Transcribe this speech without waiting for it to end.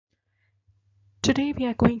Today we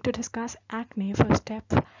are going to discuss acne for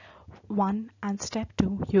step 1 and step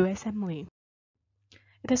 2 USMLE.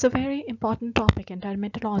 It is a very important topic in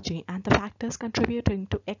dermatology, and the factors contributing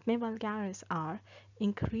to acne vulgaris are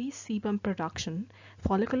increased sebum production,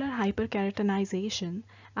 follicular hyperkeratinization,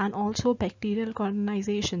 and also bacterial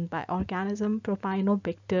colonization by organism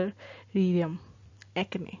Propionibacterium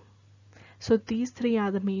acne. So these three are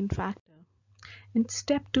the main factors. In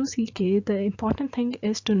step 2 CK, the important thing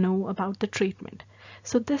is to know about the treatment.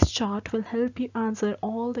 So this chart will help you answer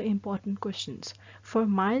all the important questions. For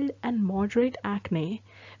mild and moderate acne,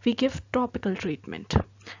 we give topical treatment.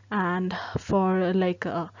 And for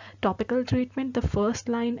topical treatment, the first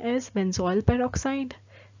line is benzoyl peroxide,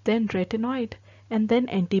 then retinoid, and then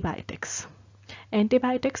antibiotics.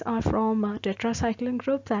 Antibiotics are from tetracycline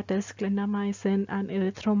group, that is clindamycin and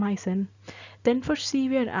erythromycin. Then for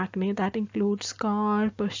severe acne, that includes scar,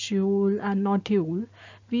 pustule and nodule,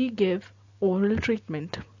 we give oral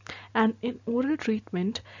treatment. And in oral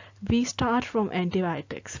treatment, we start from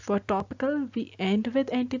antibiotics. For topical, we end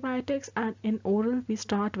with antibiotics, and in oral, we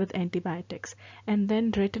start with antibiotics. And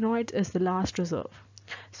then retinoids is the last reserve.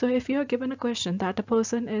 So if you are given a question that a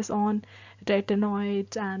person is on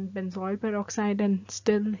retinoids and benzoyl peroxide and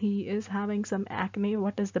still he is having some acne,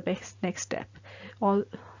 what is the best next step?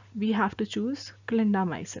 We have to choose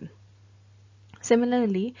clindamycin.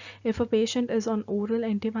 Similarly, if a patient is on oral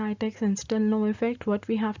antibiotics and still no effect, what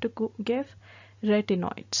we have to give?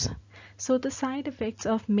 Retinoids. So the side effects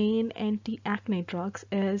of main anti-acne drugs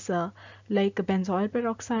is like benzoyl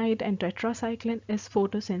peroxide and tetracycline is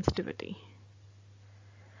photosensitivity.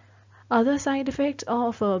 Other side effects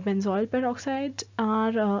of benzoyl peroxide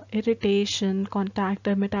are irritation, contact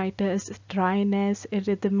dermatitis, dryness,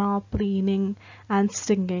 erythema, preening, and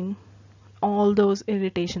stinging. All those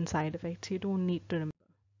irritation side effects you don't need to remember.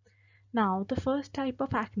 Now, the first type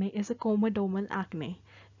of acne is a comedomal acne.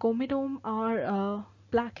 Comedome are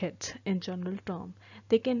blackheads in general term.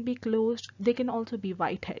 They can be closed, they can also be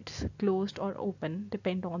whiteheads, closed or open,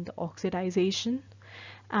 depend on the oxidization,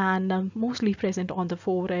 and mostly present on the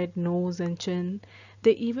forehead, nose, and chin.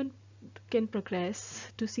 They even can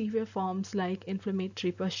progress to severe forms like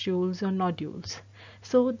inflammatory pustules or nodules.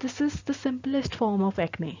 So this is the simplest form of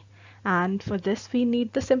acne, and for this we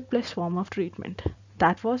need the simplest form of treatment.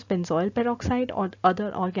 That was benzoyl peroxide or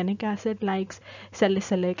other organic acid like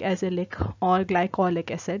salicylic, acylic, or glycolic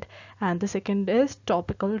acid, and the second is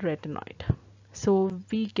topical retinoid. So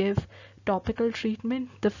we give topical treatment,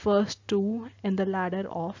 the first two in the ladder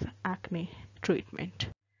of acne treatment.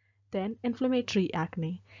 Then inflammatory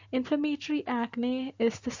acne. Inflammatory acne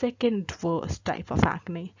is the second worst type of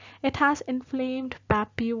acne. It has inflamed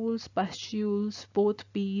papules, pustules,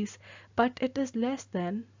 both P's, but it is less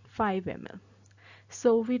than 5 ml.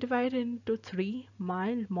 So we divide it into three: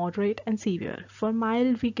 mild, moderate, and severe. For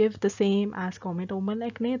mild, we give the same as comedomal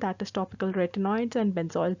acne, that is topical retinoids and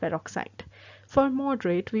benzoyl peroxide. For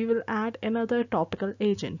moderate, we will add another topical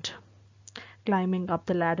agent, climbing up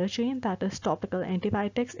the ladder chain, that is topical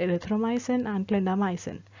antibiotics, erythromycin and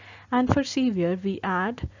clindamycin. And for severe, we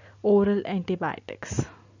add oral antibiotics.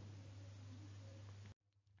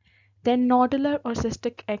 Then nodular or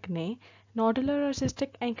cystic acne. Nodular or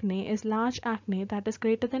cystic acne is large acne that is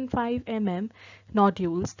greater than 5 mm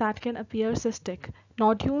nodules that can appear cystic.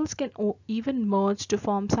 Nodules can even merge to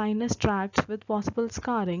form sinus tracts with possible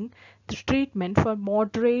scarring. The treatment for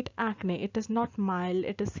moderate acne, it is not mild,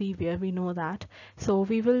 it is severe, we know that. So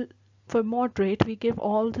for moderate, we give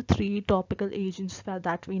all the three topical agents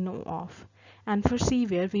that we know of. And for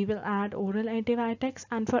severe, we will add oral antibiotics,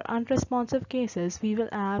 and for unresponsive cases, we will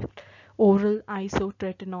add oral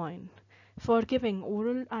isotretinoin. For giving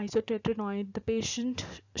oral isotretinoin, the patient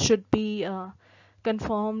should be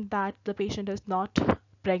confirmed that the patient is not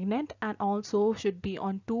pregnant and also should be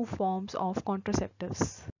on 2 forms of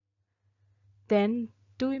contraceptives. Then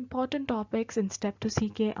two important topics in step 2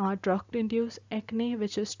 CK are drug-induced acne,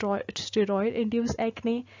 which is steroid-induced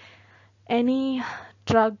acne. Any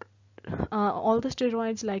drug, all the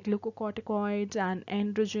steroids like glucocorticoids and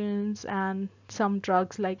androgens and some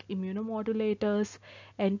drugs like immunomodulators,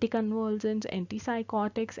 anticonvulsants,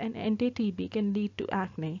 antipsychotics, and anti-TB can lead to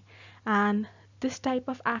acne. And this type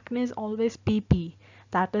of acne is always PP,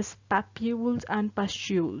 that is papules and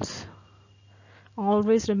pustules.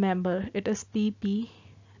 Always remember, it is PP,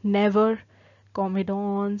 never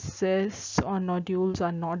comedones, cysts, or nodules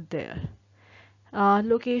are not there.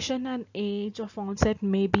 Location and age of onset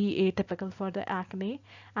may be atypical for the acne,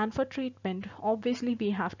 and for treatment, obviously we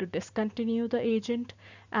have to discontinue the agent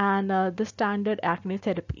and the standard acne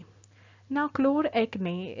therapy. Now,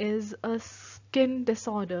 chloracne is a skin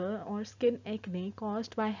disorder or skin acne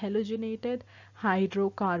caused by halogenated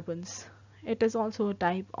hydrocarbons. It is also a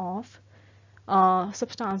type of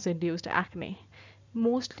substance-induced acne,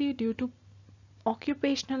 mostly due to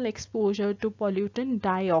occupational exposure to pollutant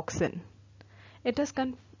dioxin. It is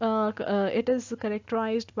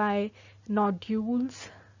characterized by nodules,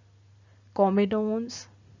 comedones,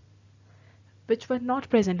 which were not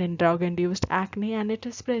present in drug-induced acne, and it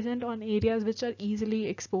is present on areas which are easily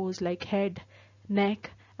exposed like head,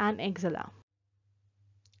 neck, and axilla.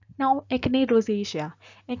 Now, acne rosacea.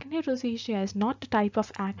 Acne rosacea is not a type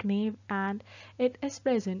of acne, and it is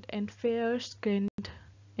present in fair-skinned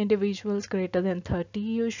individuals greater than 30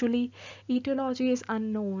 usually. Etiology is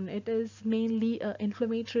unknown. It is mainly an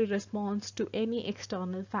inflammatory response to any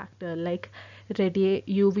external factor like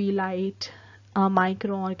UV light, a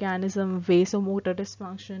microorganism, vasomotor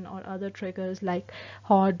dysfunction, or other triggers like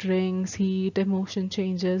hot rings, heat, emotion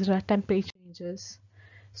changes, temperature changes.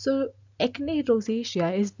 So acne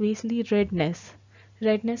rosacea is basically redness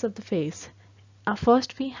of the face.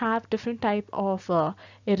 First, we have different type of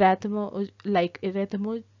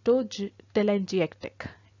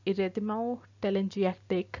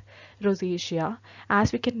erythemotelangiectic rosacea,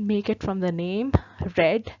 as we can make it from the name,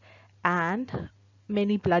 red and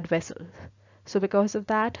many blood vessels. So because of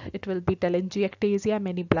that, it will be telangiectasia,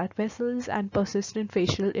 many blood vessels, and persistent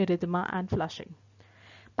facial erythema and flushing.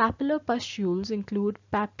 Papillary pustules include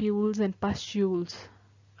papules and pustules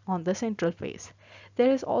on the central face.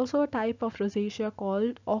 There is also a type of rosacea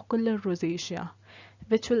called ocular rosacea,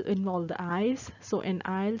 which will involve the eyes. So in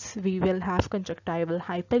eyes, we will have conjunctival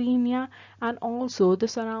hyperemia and also the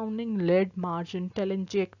surrounding lid margin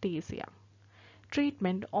telangiectasia.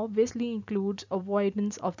 Treatment obviously includes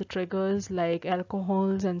avoidance of the triggers like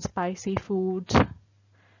alcohols and spicy foods,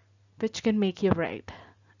 which can make you red.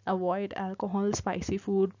 Avoid alcohol, spicy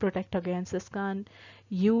food, protect against the sun,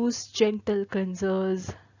 use gentle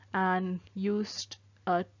cleansers, and use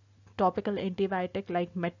a topical antibiotic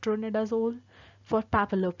like metronidazole for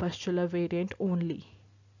papulopustular variant only.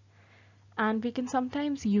 And we can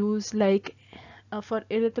sometimes use for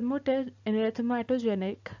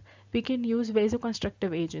erythematogenic, we can use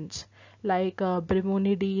vasoconstrictive agents like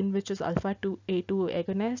brimonidine, which is alpha 2A2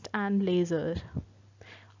 agonist, and laser.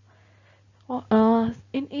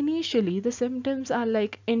 Initially, the symptoms are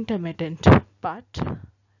like intermittent, but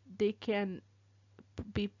they can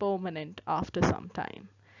be permanent after some time,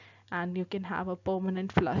 and you can have a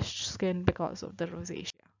permanent flushed skin because of the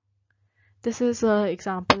rosacea. This is an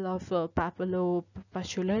example of a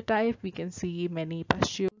papulopustular type. We can see many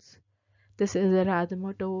pustules. This is a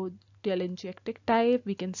erythematogenic type.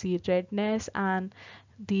 We can see redness and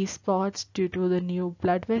these spots due to the new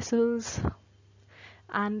blood vessels.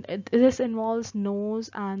 And this involves nose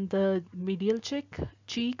and the medial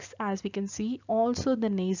cheeks, as we can see, also the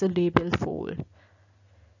nasolabial fold.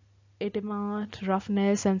 Edema,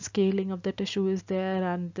 roughness, and scaling of the tissue is there,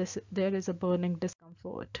 and there is a burning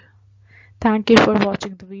discomfort. Thank you for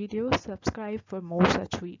watching the video. Subscribe for more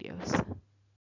such videos.